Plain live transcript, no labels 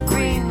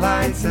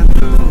nights and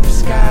blue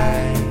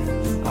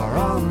skies are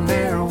on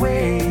their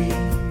way.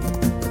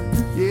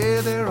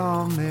 Yeah, they're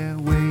on their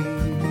way.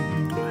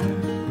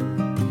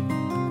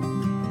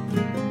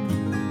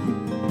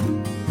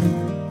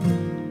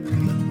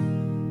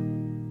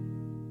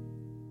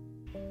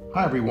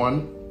 Hi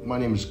everyone, my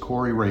name is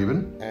Corey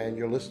Raven. And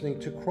you're listening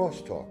to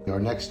Crosstalk. Our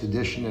next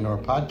edition in our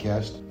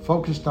podcast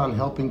focused on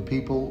helping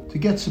people to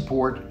get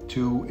support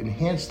to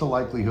enhance the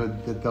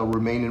likelihood that they'll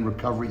remain in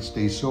recovery,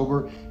 stay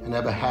sober, and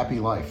have a happy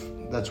life.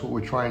 That's what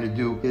we're trying to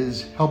do,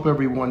 is help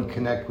everyone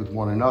connect with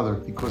one another,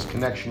 because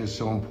connection is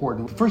so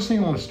important. The first thing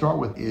I want to start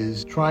with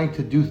is trying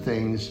to do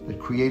things that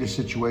create a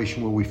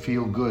situation where we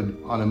feel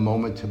good on a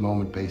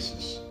moment-to-moment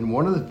basis. And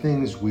one of the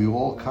things we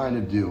all kind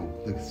of do,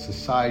 the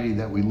society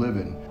that we live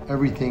in,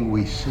 everything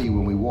we see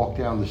when we walk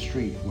down the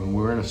street, when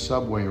we're in a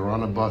subway or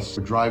on a bus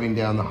or driving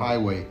down the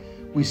highway,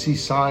 we see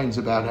signs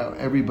about how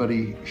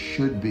everybody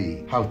should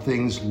be, how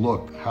things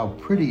look, how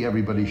pretty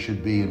everybody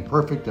should be, and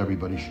perfect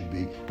everybody should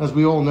be. As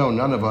we all know,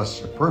 none of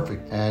us are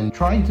perfect, and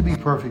trying to be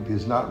perfect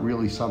is not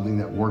really something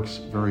that works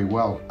very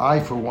well. I,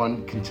 for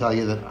one, can tell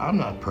you that I'm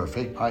not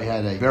perfect. I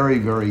had a very,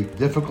 very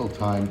difficult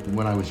time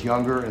when I was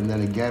younger, and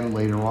then again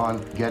later on,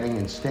 getting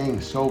and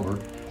staying sober.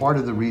 Part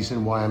of the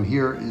reason why I'm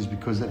here is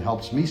because it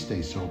helps me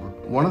stay sober.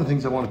 One of the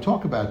things I want to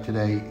talk about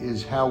today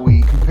is how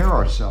we compare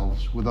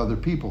ourselves with other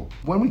people.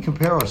 When we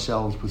compare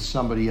ourselves with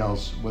somebody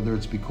else, whether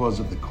it's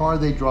because of the car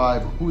they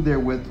drive, or who they're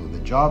with, or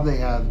the job they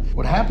have,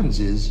 what happens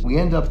is we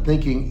end up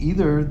thinking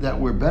either that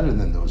we're better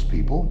than those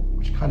people,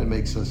 which kind of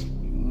makes us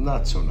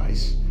not so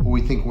nice, or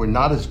we think we're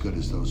not as good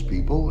as those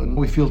people, and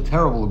we feel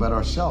terrible about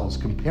ourselves.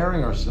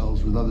 Comparing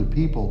ourselves with other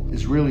people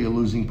is really a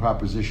losing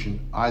proposition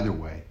either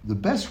way. The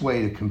best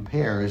way to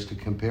compare is to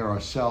compare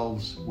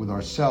ourselves with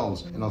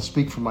ourselves, and I'll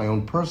speak from my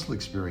own personal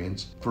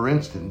experience. For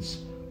instance,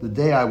 the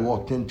day I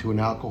walked into an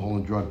alcohol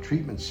and drug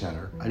treatment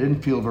center, I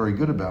didn't feel very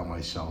good about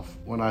myself.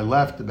 When I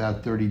left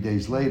about 30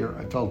 days later,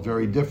 I felt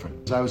very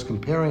different. As I was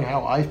comparing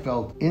how I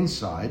felt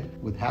inside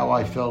with how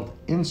I felt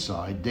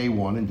inside day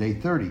 1 and day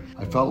 30.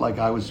 I felt like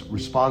I was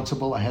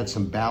responsible, I had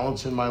some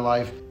balance in my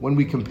life. When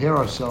we compare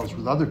ourselves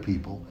with other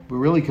people, we're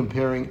really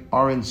comparing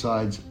our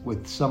insides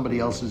with somebody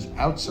else's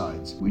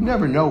outsides. We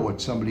never know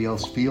what somebody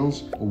else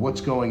feels or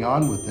what's going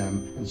on with them,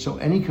 and so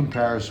any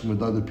comparison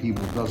with other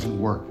people doesn't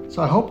work.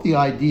 So I hope the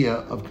idea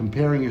of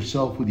comparing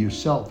yourself with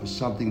yourself is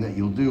something that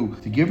you'll do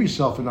to give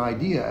yourself an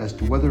idea as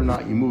to whether or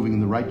not you're moving in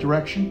the right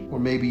direction, or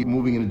maybe you're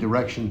moving in a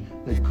direction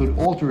that could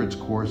alter its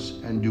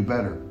course and do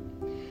better.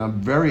 I'm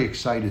very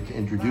excited to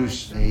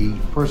introduce a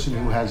person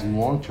who has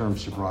long-term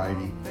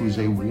sobriety, who's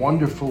a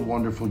wonderful,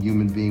 wonderful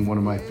human being, one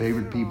of my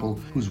favorite people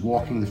who's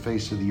walking the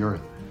face of the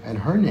earth. And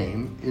her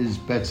name is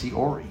Betsy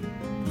Ori.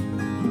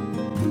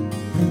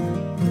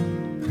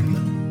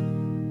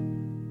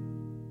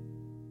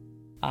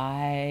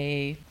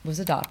 I was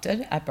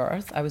adopted at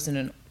birth. I was in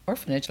an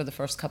orphanage for the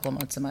first couple of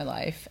months of my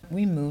life.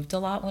 We moved a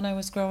lot when I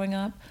was growing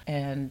up,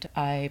 and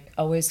I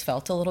always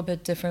felt a little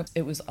bit different.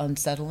 It was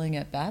unsettling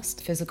at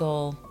best.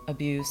 Physical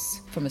abuse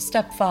from a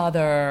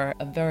stepfather,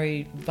 a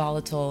very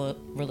volatile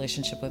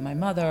relationship with my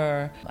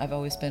mother. I've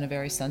always been a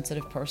very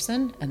sensitive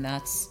person, and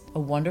that's a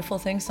wonderful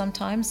thing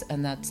sometimes,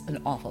 and that's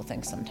an awful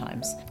thing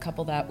sometimes.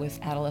 Couple that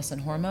with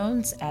adolescent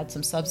hormones, add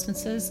some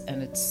substances,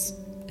 and it's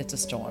a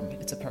storm.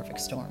 It's a perfect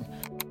storm.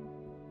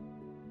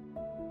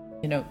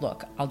 You know,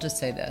 look, I'll just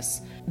say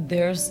this.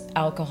 There's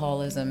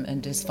alcoholism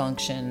and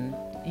dysfunction.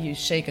 You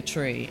shake a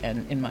tree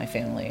and in my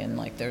family, and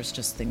like there's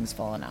just things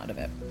falling out of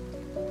it.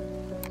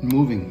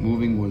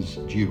 Moving was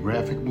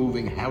geographic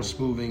moving, house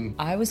moving.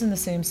 I was in the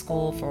same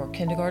school for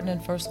kindergarten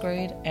and first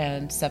grade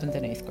and 7th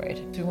and 8th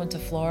grade. We went to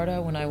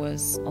Florida when I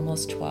was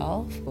almost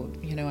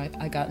 12. You know,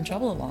 I got in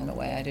trouble along the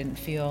way. I didn't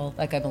feel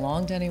like I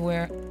belonged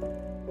anywhere.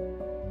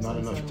 Not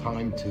enough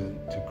time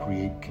to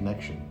create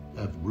connection,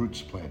 have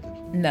roots planted.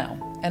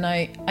 No, and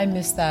I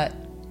miss that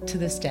to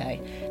this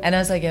day. And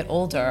as I get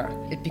older,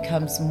 it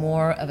becomes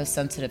more of a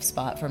sensitive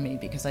spot for me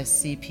because I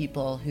see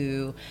people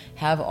who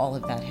have all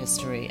of that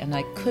history, and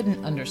I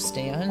couldn't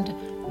understand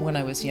when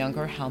I was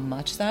younger how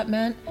much that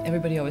meant.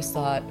 Everybody always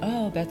thought,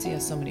 oh, Betsy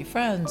has so many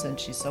friends and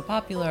she's so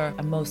popular.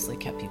 I mostly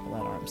kept people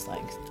at arm's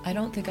length. I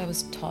don't think I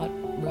was taught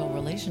real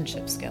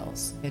relationship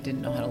skills. I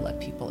didn't know how to let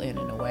people in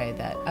a way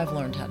that I've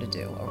learned how to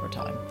do over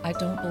time. I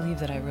don't believe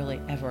that I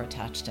really ever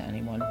attached to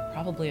anyone,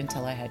 probably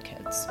until I had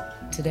kids.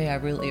 Today, I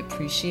really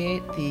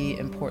appreciate the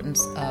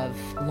importance of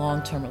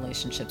long-term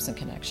relationships and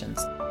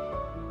connections.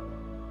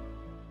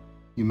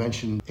 You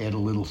mentioned add a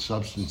little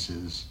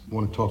substances.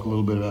 Want to talk a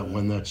little bit about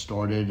when that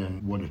started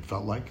and what it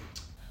felt like?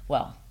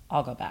 Well,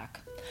 I'll go back.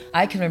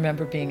 I can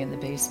remember being in the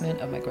basement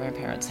of my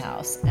grandparents'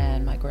 house,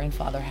 and my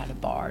grandfather had a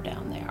bar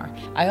down there.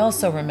 I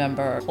also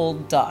remember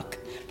Old Duck.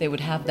 They would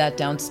have that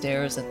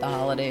downstairs at the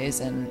holidays,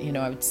 and, you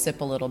know, I would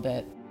sip a little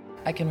bit.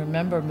 I can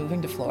remember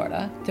moving to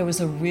Florida. There was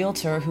a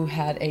realtor who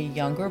had a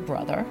younger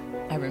brother.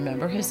 I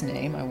remember his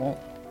name. I won't,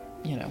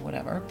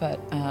 whatever. But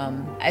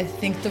I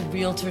think the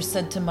realtor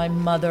said to my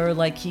mother,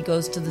 like, he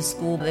goes to the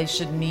school, they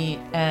should meet.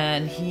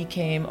 And he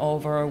came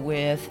over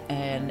with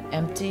an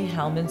empty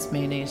Hellmann's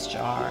mayonnaise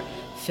jar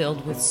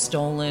filled with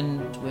stolen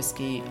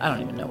whiskey. I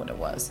don't even know what it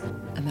was.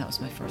 And that was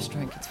my first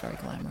drink. It's very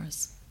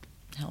glamorous.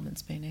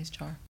 Hellman's mayonnaise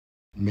jar.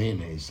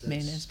 Mayonnaise.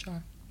 Mayonnaise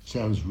jar.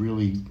 Sounds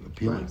really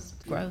appealing.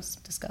 Gross.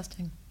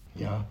 Disgusting.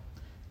 Yeah.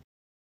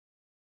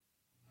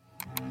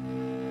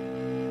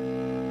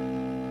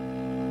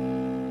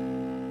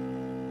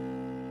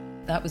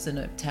 That was in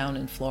a town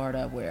in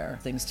Florida where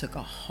things took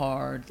a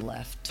hard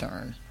left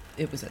turn.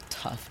 It was a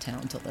tough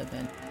town to live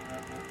in.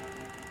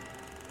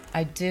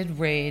 I did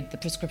raid the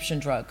prescription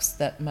drugs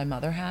that my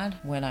mother had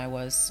when I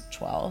was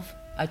 12.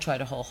 I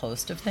tried a whole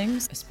host of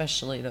things,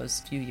 especially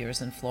those few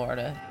years in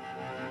Florida.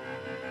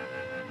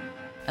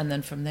 And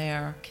then from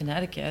there,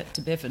 Connecticut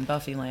to Biff and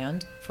Buffy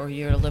land for a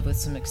year to live with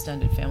some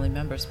extended family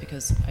members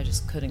because I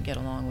just couldn't get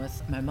along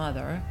with my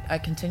mother. I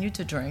continued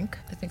to drink.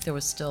 I think there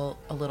was still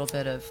a little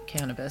bit of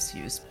cannabis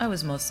use. I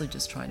was mostly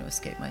just trying to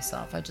escape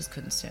myself. I just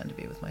couldn't stand to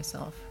be with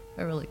myself.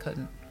 I really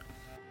couldn't.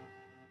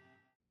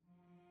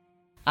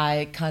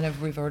 I kind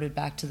of reverted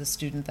back to the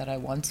student that I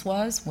once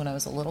was when I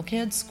was a little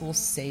kid. School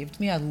saved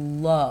me. I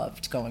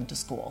loved going to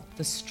school.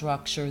 The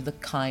structure, the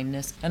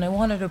kindness, and I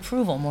wanted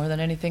approval more than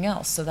anything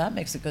else, so that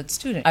makes a good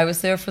student. I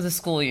was there for the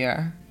school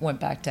year, went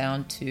back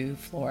down to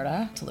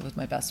Florida to live with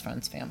my best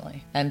friend's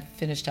family, and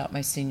finished out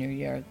my senior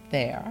year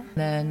there.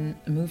 Then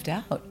moved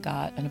out,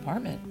 got an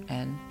apartment,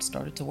 and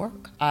started to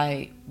work.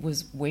 I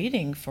was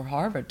waiting for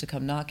Harvard to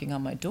come knocking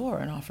on my door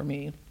and offer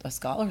me a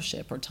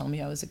scholarship or tell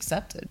me I was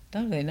accepted.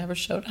 No, they never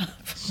showed up.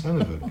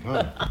 Son of a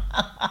gun.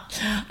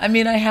 I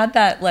mean, I had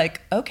that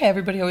okay,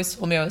 everybody always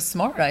told me I was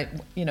smart.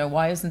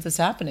 Why isn't this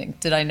happening?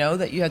 Did I know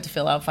that you had to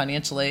fill out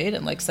financial aid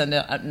and send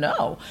it out?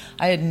 No,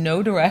 I had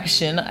no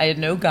direction. I had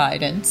no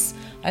guidance.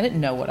 I didn't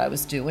know what I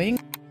was doing.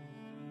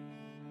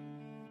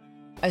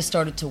 I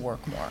started to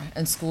work more,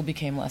 and school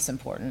became less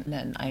important. And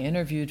then I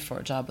interviewed for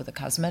a job with a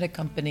cosmetic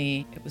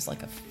company. It was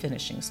like a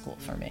finishing school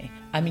for me.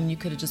 I mean, you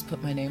could have just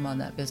put my name on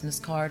that business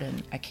card,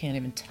 and I can't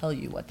even tell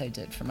you what they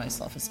did for my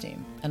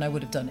self-esteem. And I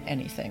would have done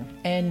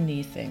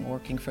anything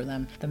working for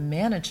them. The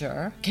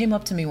manager came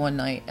up to me one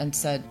night and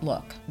said,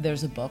 "Look,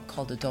 there's a book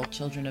called Adult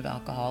Children of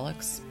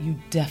Alcoholics. You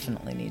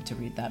definitely need to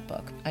read that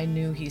book." I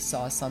knew he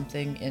saw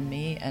something in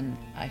me, and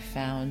I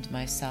found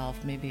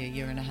myself maybe a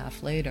year and a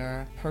half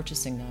later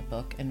purchasing that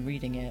book and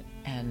reading it,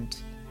 and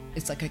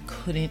it's like I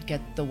couldn't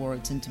get the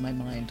words into my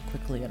mind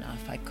quickly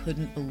enough. I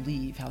couldn't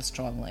believe how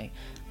strongly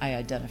I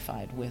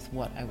identified with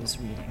what I was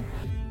reading.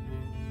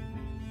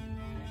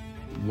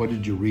 What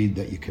did you read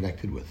that you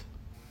connected with?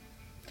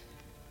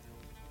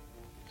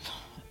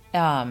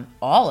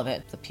 All of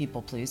it. The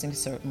people-pleasing,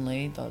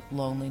 certainly. The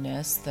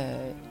loneliness,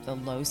 the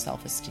low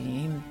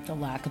self-esteem, the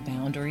lack of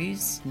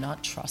boundaries.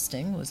 Not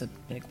trusting was a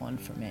big one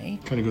for me.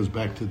 Kind of goes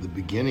back to the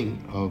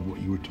beginning of what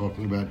you were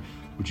talking about,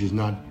 which is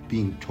not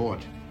being taught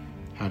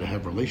how to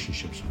have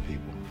relationships with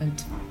people. And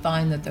to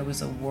find that there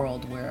was a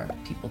world where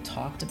people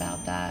talked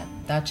about that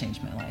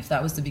changed my life.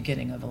 That was the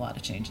beginning of a lot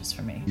of changes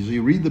for me. So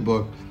you read the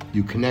book,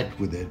 you connect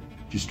with it,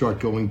 you start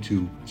going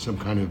to some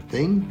kind of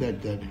thing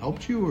that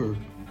helped you, or?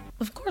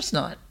 Of course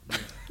not.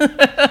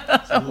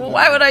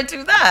 Why would I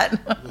do that?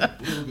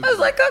 I was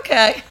like,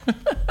 okay.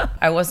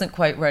 I wasn't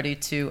quite ready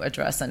to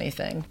address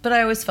anything, but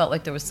I always felt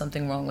like there was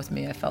something wrong with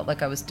me. I felt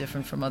like I was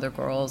different from other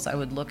girls. I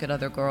would look at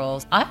other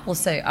girls. I will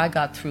say I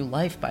got through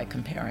life by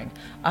comparing.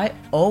 I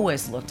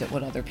always looked at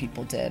what other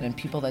people did and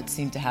people that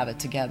seemed to have it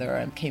together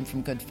and came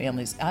from good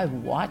families. I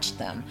watched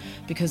them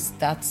because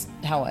that's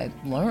how I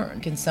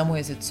learned. In some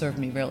ways it served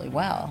me really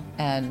well,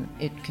 and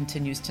it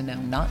continues to now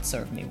not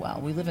serve me well.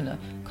 We live in a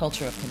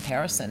culture of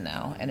comparison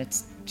now, and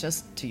it's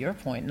just, to your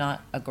point,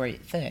 not a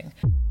great thing.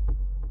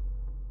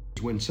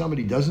 When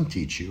somebody doesn't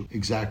teach you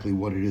exactly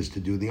what it is to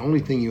do, the only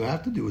thing you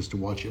have to do is to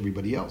watch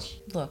everybody else.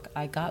 Look,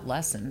 I got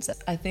lessons.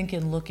 I think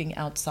in looking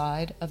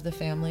outside of the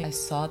family, I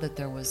saw that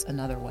there was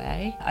another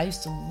way. I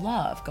used to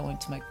love going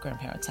to my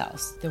grandparents'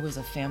 house. There was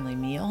a family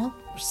meal,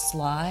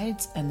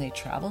 slides, and they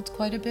traveled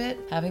quite a bit.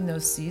 Having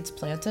those seeds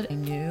planted, I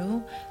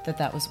knew that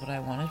that was what I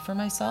wanted for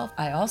myself.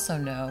 I also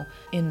know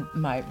in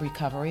my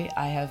recovery,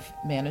 I have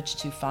managed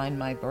to find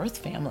my birth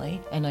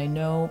family, and I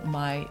know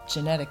my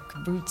genetic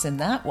roots in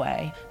that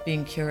way.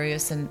 Being curious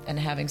and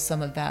having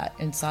some of that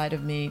inside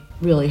of me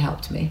really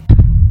helped me.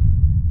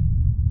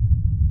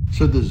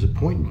 So there's a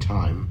point in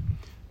time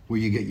where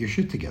you get your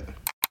shit together.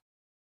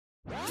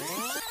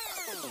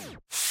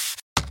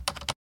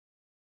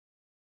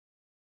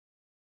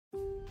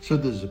 So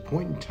there's a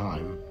point in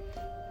time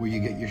where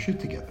you get your shit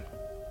together.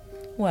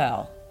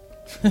 Well,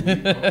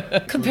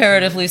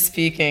 comparatively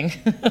speaking,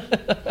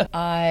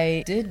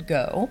 I did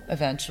go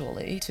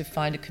eventually to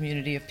find a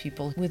community of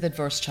people with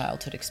adverse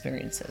childhood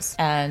experiences,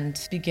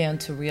 and began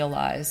to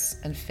realize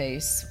and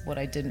face what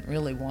I didn't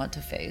really want to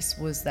face,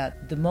 was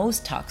that the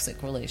most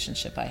toxic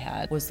relationship I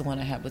had was the one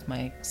I had with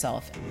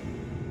myself,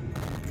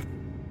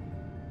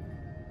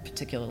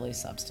 particularly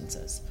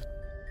substances.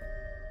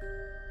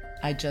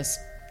 I just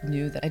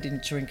knew that I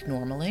didn't drink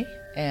normally,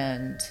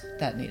 and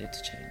that needed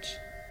to change.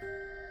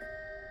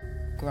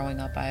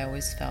 Growing up, I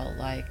always felt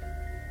like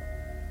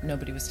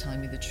nobody was telling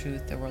me the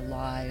truth. There were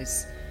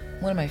lies.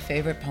 One of my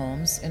favorite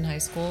poems in high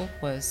school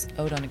was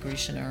Ode on a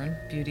Grecian Urn,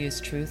 Beauty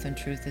is Truth and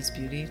Truth is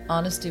Beauty.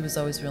 Honesty was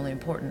always really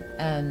important,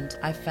 and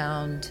I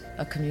found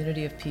a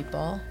community of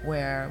people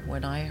where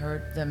when I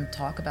heard them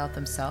talk about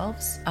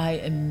themselves, I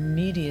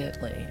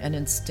immediately and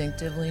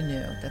instinctively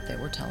knew that they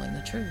were telling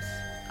the truth.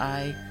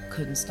 I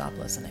couldn't stop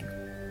listening.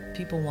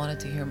 People wanted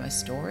to hear my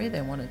story,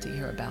 they wanted to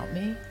hear about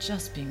me.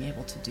 Just being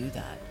able to do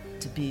that,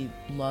 to be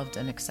loved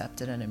and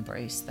accepted and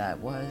embraced, that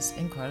was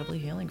incredibly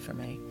healing for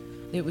me.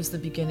 It was the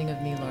beginning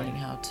of me learning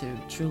how to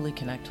truly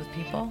connect with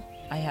people.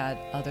 I had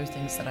other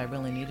things that I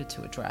really needed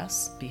to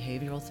address,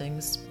 behavioral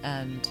things,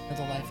 and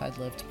the life I'd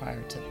lived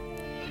prior to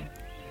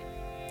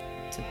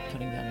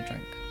putting down a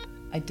drink.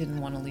 I didn't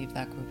want to leave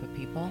that group of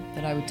people,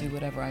 that I would do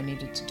whatever I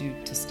needed to do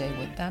to stay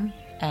with them,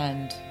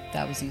 and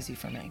that was easy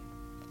for me.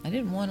 I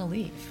didn't want to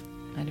leave.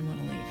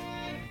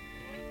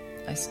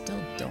 I still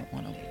don't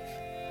want to leave.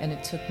 And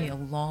it took me a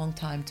long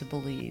time to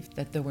believe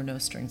that there were no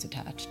strings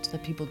attached,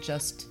 that people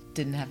just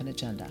didn't have an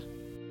agenda.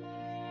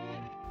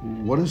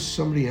 What does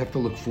somebody have to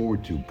look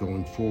forward to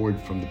going forward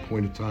from the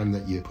point of time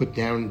that you put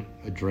down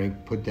a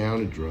drink, put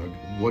down a drug?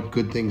 What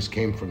good things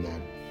came from that?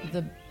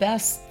 The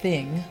best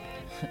thing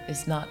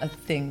is not a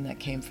thing that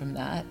came from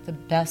that.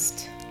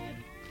 This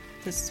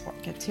is where I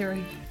get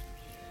teary.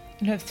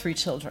 I have 3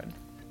 children.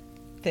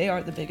 They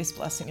are the biggest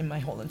blessing in my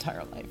whole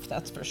entire life,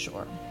 that's for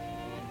sure.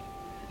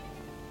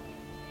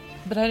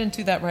 But I didn't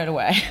do that right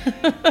away.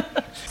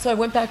 So I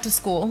went back to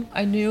school.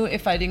 I knew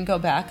if I didn't go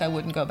back, I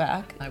wouldn't go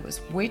back. I was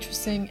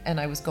waitressing and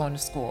I was going to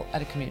school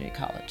at a community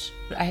college.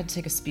 I had to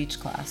take a speech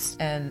class,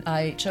 and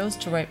I chose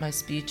to write my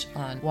speech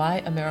on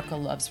why America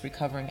loves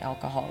recovering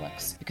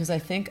alcoholics, because I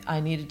think I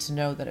needed to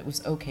know that it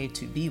was okay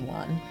to be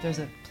one. There's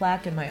a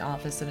plaque in my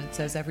office and it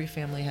says every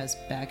family has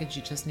baggage,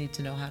 you just need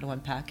to know how to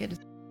unpack it.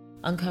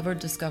 Uncover,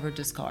 discover,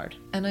 discard.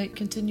 And I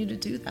continue to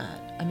do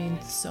that. I mean,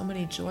 so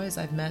many joys.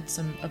 I've met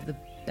some of the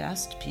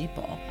best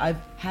people. I've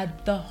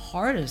had the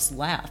hardest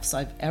laughs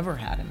I've ever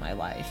had in my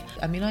life.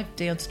 I mean, I've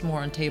danced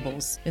more on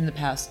tables in the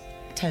past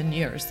 10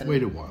 years than...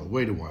 Wait a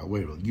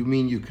while. You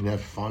mean you can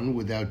have fun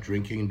without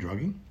drinking and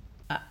drugging?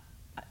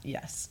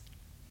 Yes.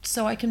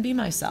 So I can be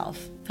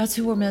myself. That's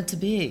who we're meant to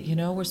be, you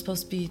know? We're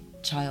supposed to be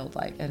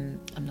childlike, and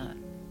I'm not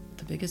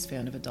the biggest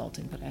fan of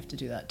adulting, but I have to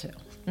do that too.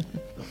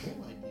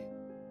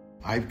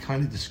 I've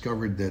kind of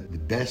discovered that the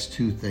best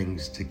 2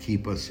 things to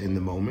keep us in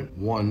the moment,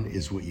 one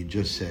is what you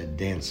just said,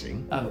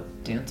 dancing. Oh,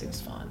 dancing's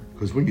fun.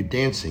 Because when you're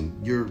dancing,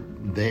 you're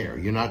there.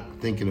 You're not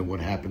thinking of what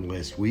happened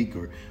last week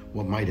or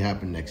what might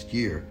happen next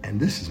year. And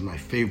this is my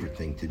favorite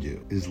thing to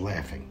do, is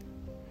laughing.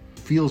 It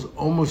feels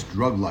almost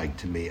drug-like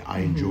to me. I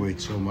enjoy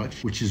it so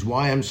much, which is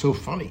why I'm so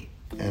funny.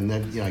 And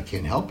then, I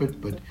can't help it,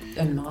 but...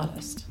 And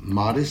modest.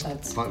 Modest,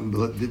 That's fun,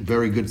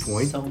 very good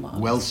point. So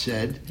modest. Well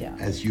said, yeah.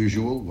 As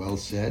usual, well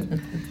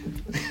said.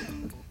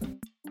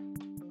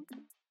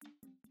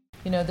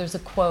 There's a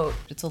quote,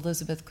 it's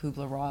Elizabeth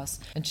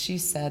Kubler-Ross, and she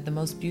said, "The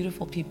most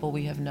beautiful people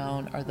we have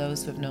known are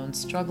those who have known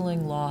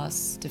struggling,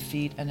 loss,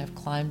 defeat, and have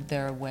climbed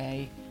their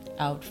way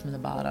out from the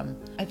bottom."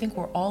 I think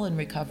we're all in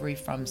recovery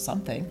from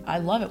something. I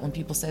love it when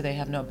people say they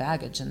have no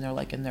baggage and they're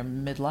like in their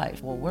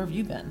midlife. Well, where have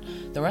you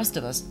been? The rest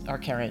of us are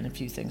carrying a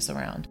few things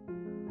around.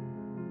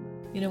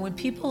 When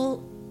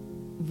people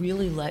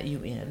really let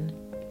you in,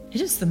 it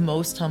is the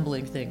most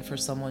humbling thing for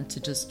someone to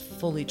just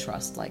fully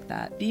trust like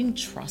that. Being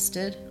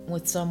trusted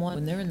with someone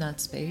when they're in that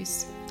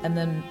space, and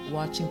then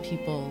watching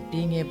people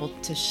being able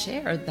to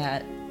share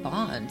that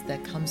bond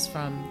that comes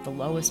from the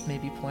lowest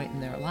maybe point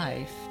in their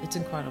life, it's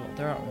incredible.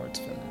 There aren't words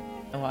for that.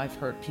 I've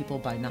hurt people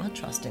by not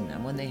trusting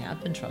them when they have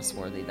been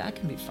trustworthy. That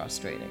can be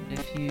frustrating.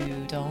 If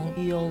you don't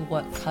heal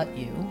what cut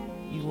you,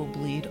 you will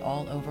bleed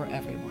all over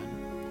everyone.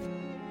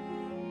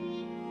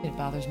 It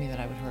bothers me that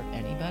I would hurt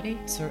anybody.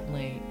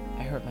 Certainly,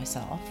 I hurt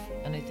myself.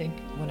 And I think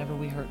whenever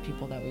we hurt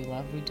people that we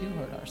love, we do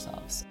hurt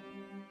ourselves.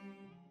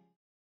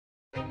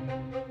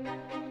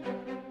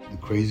 The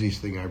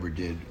craziest thing I ever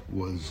did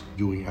was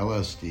doing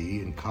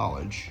LSD in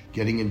college,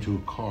 getting into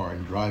a car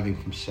and driving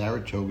from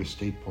Saratoga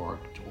State Park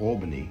to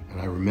Albany.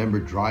 And I remember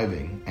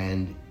driving,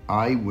 and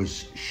I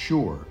was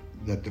sure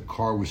that the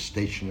car was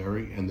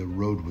stationary and the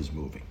road was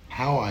moving.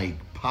 How I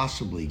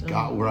possibly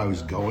got where I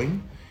was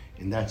going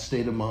in that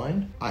state of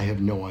mind, I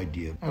have no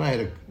idea. And I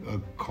had a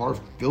car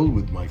filled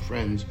with my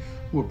friends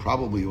who were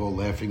probably all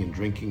laughing and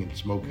drinking and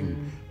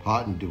smoking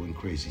pot and doing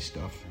crazy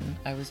stuff.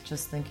 I was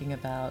just thinking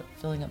about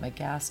filling up my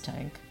gas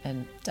tank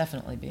and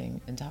definitely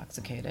being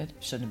intoxicated.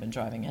 Shouldn't have been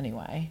driving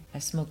anyway. I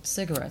smoked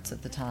cigarettes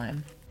at the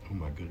time. Oh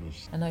my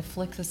goodness. And I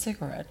flicked the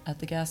cigarette at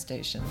the gas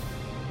station.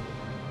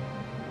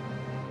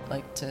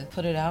 Like to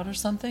put it out or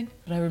something.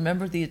 But I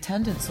remember the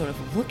attendant sort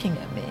of looking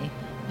at me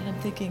and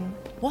I'm thinking,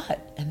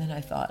 what? And then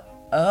I thought,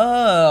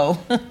 oh.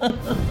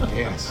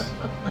 Yes.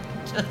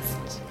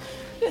 Just,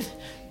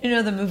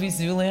 the movie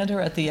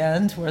Zoolander at the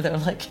end where they're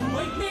like,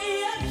 wake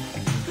me up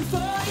before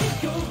you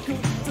go.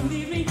 Don't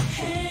leave me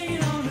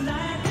hanging on the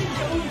line.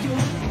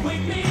 Yo.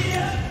 Wake me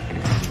up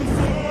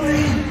before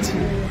you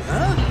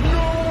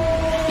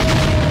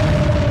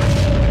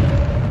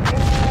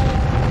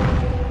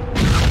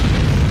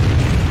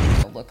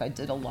look, I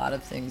did a lot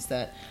of things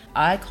that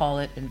I call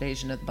it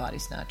invasion of the body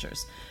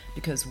snatchers,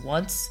 because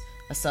once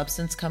a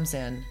substance comes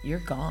in, you're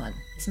gone.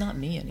 It's not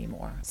me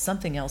anymore.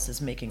 Something else is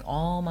making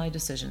all my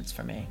decisions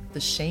for me. The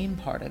shame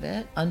part of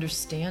it,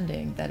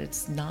 understanding that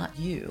it's not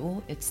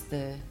you, it's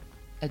the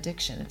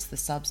addiction, it's the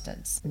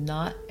substance.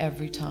 Not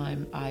every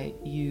time I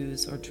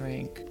use or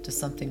drink does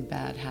something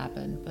bad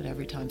happen, but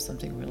every time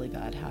something really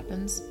bad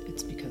happens,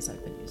 it's because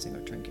I've been using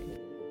or drinking.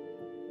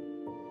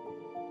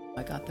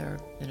 I got there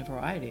in a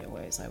variety of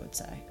ways, I would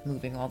say.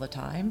 Moving all the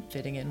time,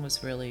 fitting in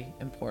was really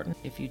important.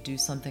 If you do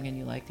something and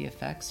you like the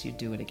effects, you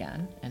do it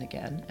again and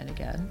again and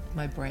again.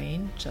 My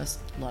brain just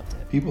loved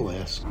it. People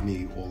ask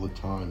me all the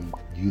time,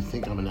 do you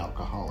think I'm an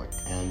alcoholic?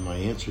 And my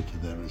answer to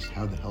them is,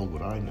 how the hell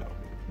would I know?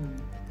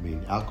 I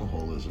mean,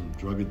 alcoholism,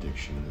 drug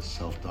addiction is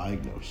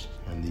self-diagnosed.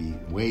 And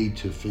the way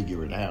to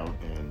figure it out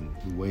and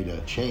the way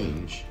to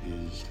change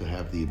is to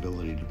have the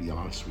ability to be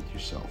honest with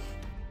yourself.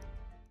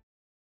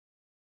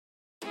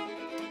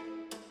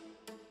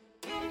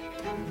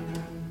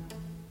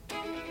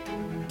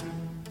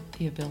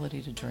 The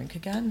ability to drink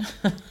again?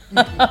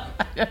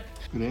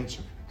 Good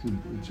answer.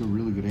 It's a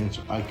really good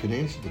answer. I could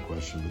answer the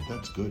question, but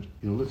that's good.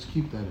 Let's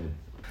keep that in.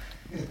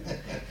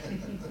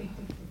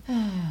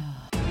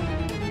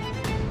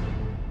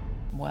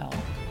 Well,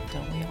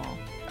 don't we all?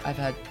 I've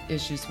had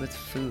issues with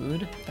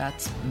food.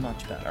 That's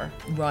much better.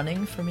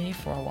 Running for me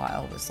for a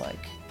while was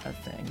like a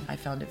thing. I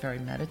found it very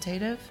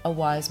meditative. A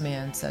wise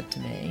man said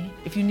to me,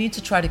 if you need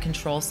to try to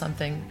control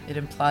something, it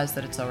implies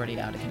that it's already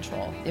out of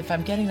control. If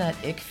I'm getting that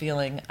ick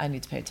feeling, I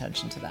need to pay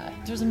attention to that.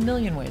 There's a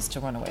million ways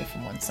to run away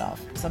from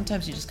oneself.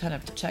 Sometimes you just kind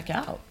of have to check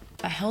out.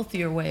 A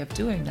healthier way of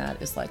doing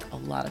that is like a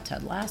lot of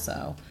Ted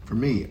Lasso. For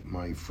me,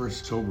 my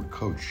first sober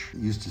coach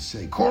used to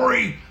say,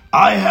 Corey,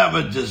 I have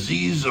a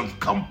disease of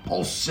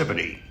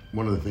compulsivity.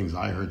 One of the things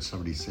I heard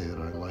somebody say that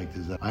I liked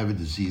is that I have a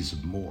disease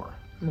of more.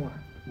 More.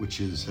 Which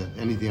is that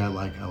anything I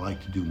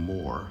like to do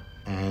more.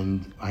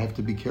 And I have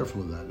to be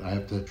careful of that. I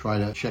have to try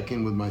to check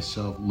in with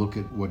myself, look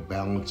at what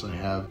balance I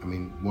have. I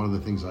mean, one of the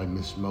things I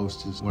miss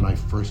most is when I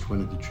first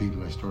went into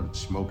treatment, I started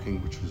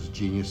smoking, which was a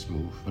genius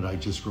move, but I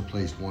just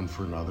replaced one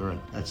for another, and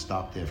that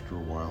stopped after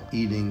a while.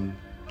 Eating,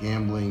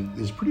 gambling,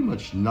 there's pretty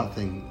much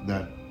nothing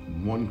that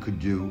one could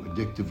do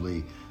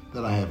addictively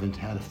that I haven't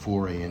had a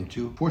foray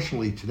into.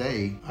 Fortunately,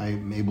 today,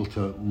 I'm able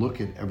to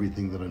look at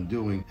everything that I'm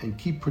doing and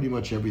keep pretty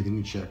much everything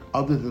in check,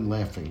 other than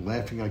laughing.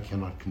 Laughing I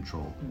cannot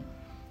control.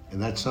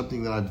 And that's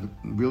something that I'm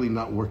really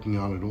not working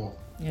on at all.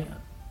 Yeah.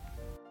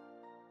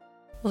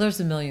 Well,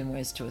 there's a million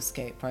ways to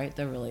escape, right?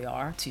 There really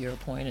are. To your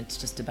point, it's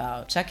just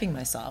about checking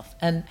myself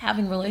and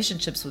having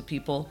relationships with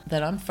people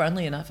that I'm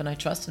friendly enough and I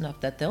trust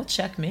enough that they'll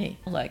check me.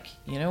 Like,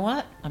 you know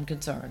what? I'm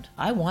concerned.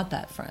 I want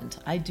that friend.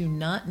 I do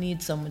not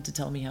need someone to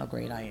tell me how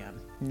great I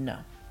am. No.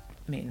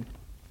 I mean,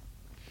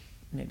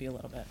 maybe a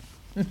little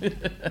bit.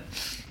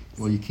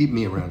 Well, you keep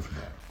me around for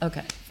that.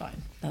 Okay, fine.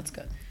 That's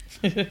good.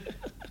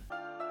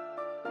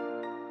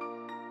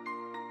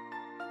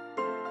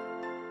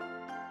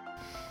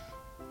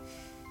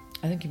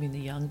 I think you mean the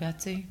young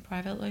Betsy,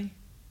 privately.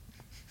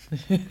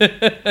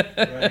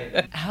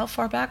 Right. How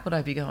far back would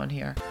I be going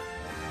here?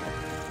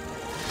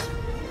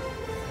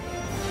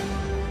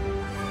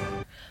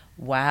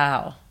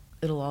 Wow.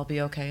 It'll all be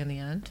okay in the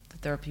end.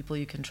 That there are people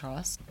you can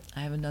trust.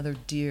 I have another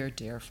dear,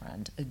 dear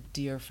friend. A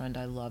dear friend.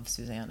 I love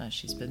Susanna.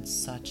 She's been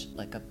such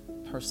like a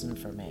person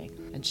for me.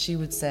 And she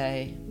would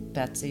say,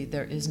 Betsy,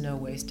 there is no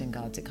waste in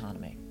God's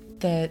economy.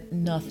 That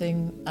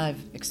nothing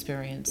I've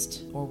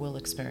experienced or will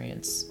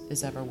experience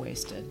is ever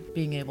wasted.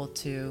 Being able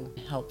to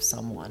help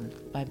someone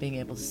by being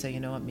able to say, you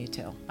know what, me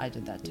too. I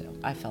did that too.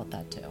 I felt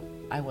that too.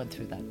 I went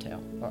through that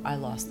too. Or I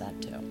lost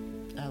that too.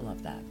 I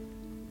love that.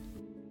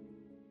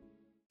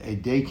 A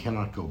day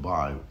cannot go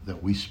by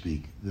that we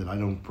speak that I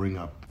don't bring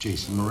up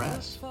Jason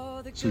Mraz.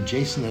 So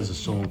Jason has a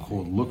song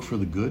called Look for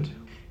the Good.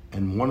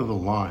 And one of the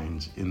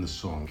lines in the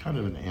song, kind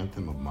of an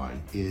anthem of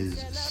mine,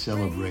 is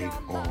celebrate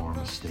all our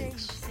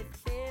mistakes.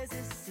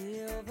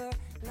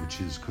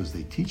 Which is because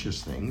they teach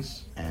us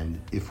things, and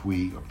if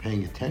we are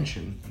paying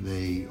attention,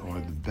 they are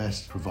the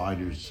best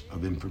providers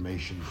of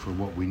information for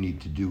what we need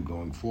to do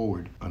going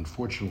forward.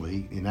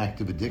 Unfortunately, in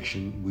active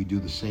addiction, we do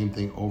the same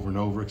thing over and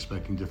over,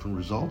 expecting different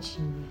results.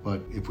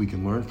 But if we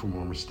can learn from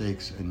our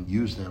mistakes and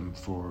use them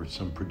for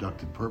some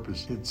productive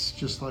purpose, it's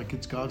just like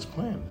it's God's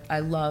plan. I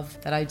love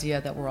that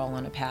idea that we're all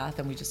on a path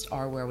and we just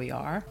are where we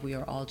are. We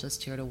are all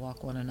just here to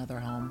walk one another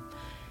home.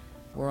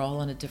 We're all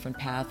on a different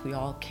path. We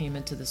all came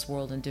into this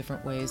world in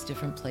different ways,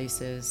 different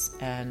places,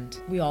 and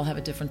we all have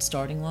a different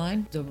starting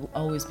line. There will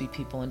always be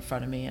people in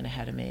front of me and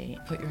ahead of me.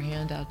 Put your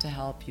hand out to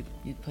help, you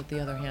put the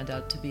other hand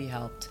out to be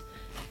helped,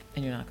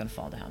 and you're not going to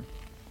fall down.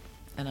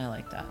 And I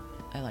like that.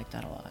 I like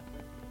that a lot.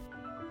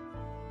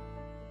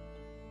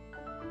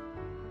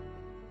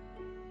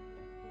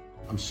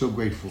 I'm so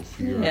grateful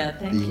for your Yeah,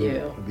 thank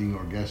you. being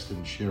our guest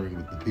and sharing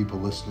with the people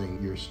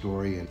listening your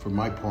story. And for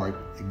my part,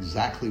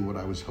 exactly what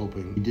I was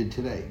hoping you did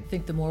today. I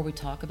think the more we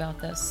talk about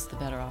this, the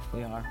better off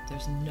we are.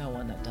 There's no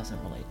one that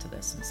doesn't relate to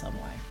this in some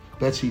way.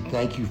 Betsy,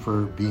 thank you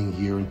for being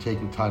here and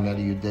taking time out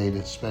of your day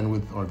to spend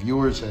with our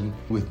viewers and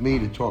with me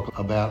to talk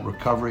about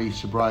recovery,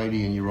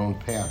 sobriety, and your own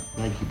path.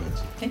 Thank you,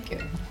 Betsy. Thank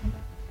you.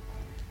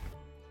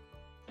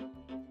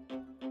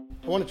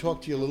 I want to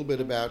talk to you a little bit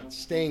about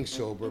staying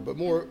sober, but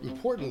more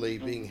importantly,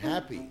 being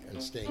happy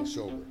and staying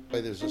sober.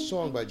 There's a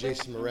song by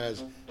Jason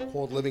Mraz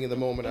called Living in the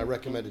Moment. I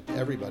recommend it to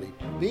everybody.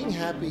 Being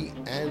happy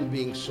and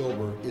being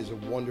sober is a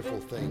wonderful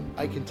thing.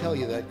 I can tell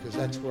you that because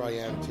that's where I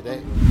am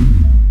today.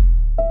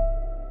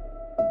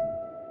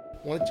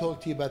 I want to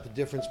talk to you about the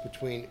difference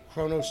between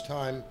Chronos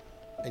time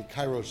and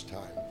Kairos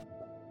time.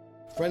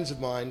 Friends of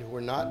mine who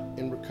are not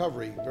in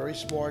recovery, very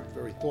smart,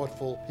 very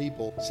thoughtful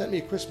people, sent me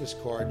a Christmas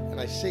card and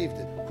I saved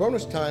it.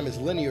 Chronos time is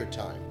linear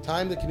time,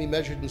 time that can be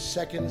measured in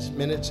seconds,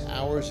 minutes,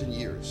 hours, and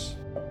years.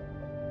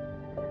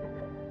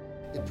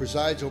 It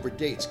presides over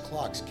dates,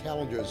 clocks,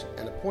 calendars,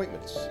 and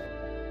appointments.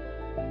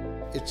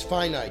 It's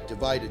finite,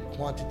 divided,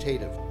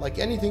 quantitative. Like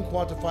anything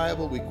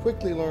quantifiable, we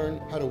quickly learn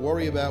how to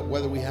worry about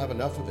whether we have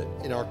enough of it.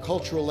 In our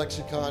cultural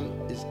lexicon,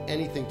 is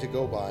anything to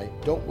go by.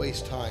 Don't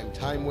waste time.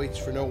 Time waits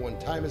for no one.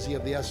 Time is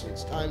of the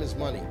essence. Time is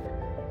money.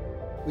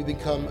 We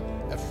become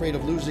afraid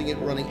of losing it,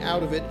 running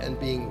out of it, and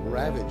being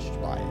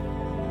ravaged by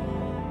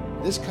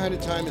it. This kind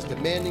of time is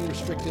demanding,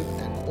 restrictive,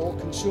 and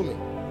all-consuming.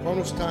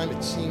 Chronos time,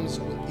 it seems,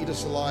 will eat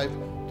us alive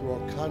through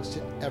our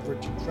constant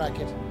effort to track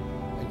it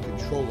and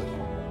control it.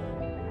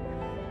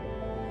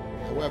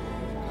 However,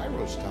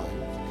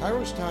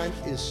 Kairos time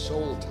is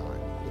soul time,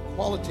 the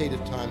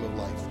qualitative time of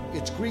life.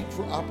 It's Greek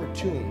for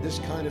opportune. This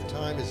kind of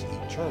time is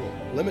eternal,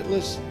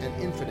 limitless, and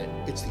infinite.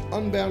 It's the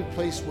unbound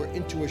place where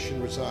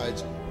intuition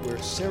resides, where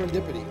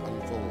serendipity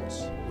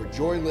unfolds, where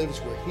joy lives,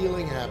 where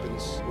healing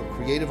happens, where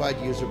creative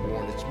ideas are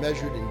born. It's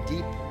measured in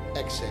deep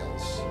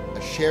exhales,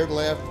 a shared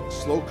laugh,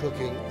 slow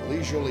cooking,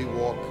 leisurely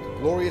walk, a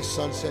glorious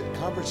sunset,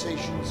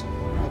 conversations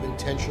of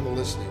intentional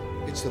listening.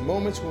 It's the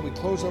moments when we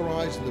close our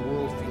eyes and the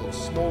world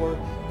feels smaller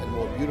and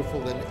more beautiful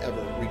than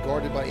ever.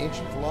 Regarded by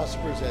ancient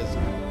philosophers as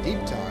deep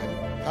time,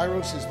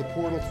 Kairos is the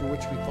portal through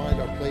which we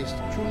find our place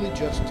truly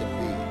just to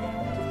be,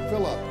 to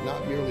fill up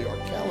not merely our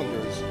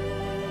calendars,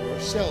 but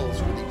ourselves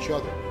with each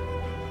other.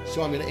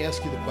 So I'm going to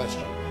ask you the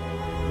question,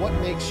 what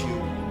makes you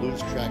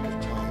lose track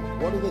of time?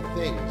 What are the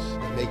things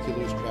that make you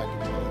lose track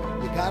of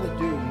time? You got to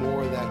do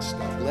more of that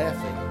stuff.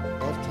 Laughing,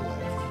 love to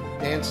laugh,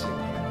 dancing,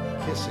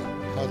 kissing,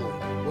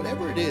 cuddling,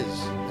 whatever it is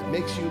that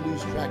makes you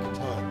lose track of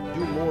time,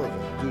 do more of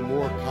it. Do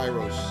more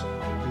Kairos,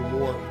 do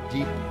more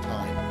deep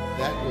time.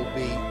 That will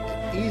be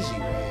an easy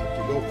way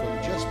to go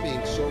from just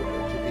being sober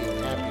to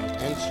being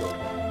happy and sober.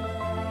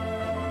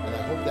 And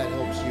I hope that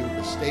helps you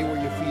to stay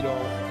where your feet are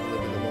and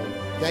live in the moment.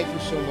 Thank you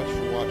so much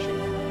for watching.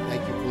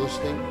 Thank you for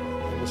listening,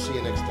 and we'll see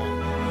you next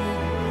time.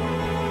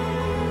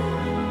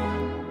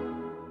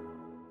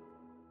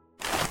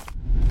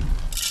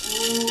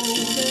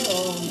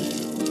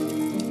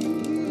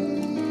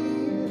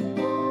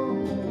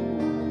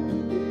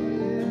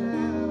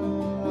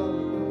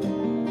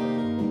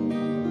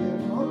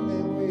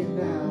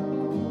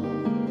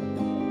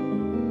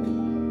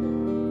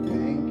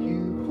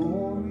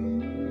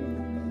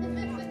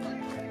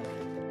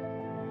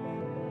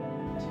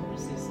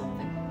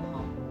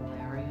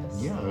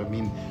 Yeah, I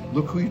mean,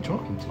 look who you're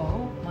talking to.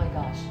 Oh my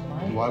gosh.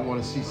 Do I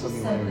want to see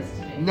something Send hilarious? this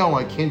to me. No,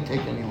 I can't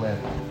take any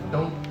laughter.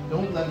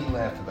 Don't let me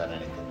laugh about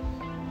anything.